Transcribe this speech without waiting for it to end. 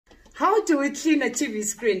How do we clean a TV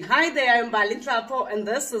screen? Hi there, I'm Bali Tlapo, and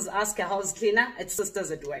this is Ask a House Cleaner at Sisters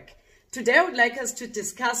at Work. Today I would like us to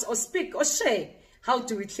discuss or speak or share how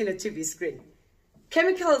do we clean a TV screen.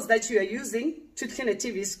 Chemicals that you are using to clean a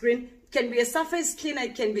TV screen can be a surface cleaner,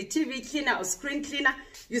 it can be TV cleaner or screen cleaner.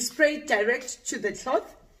 You spray it direct to the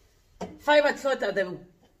cloth. Fiber cloth are the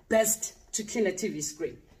best to clean a TV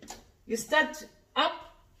screen. You start up,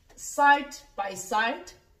 side by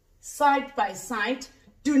side, side by side.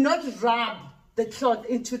 Do not rub the cloth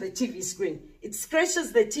into the TV screen. It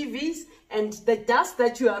scratches the TVs and the dust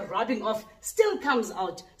that you are rubbing off still comes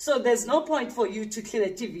out. So there's no point for you to clean a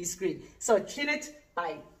TV screen. So clean it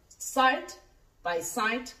by side, by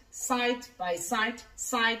side, side by side,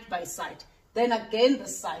 side by side. Then again the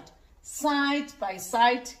side, side by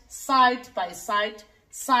side, side by side,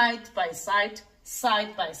 side by side,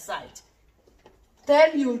 side by side.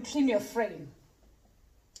 Then you will clean your frame.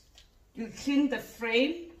 You clean the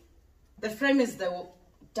frame. The frame is the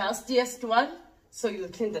dustiest one, so you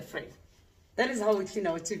clean the frame. That is how we clean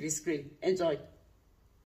our TV screen. Enjoy.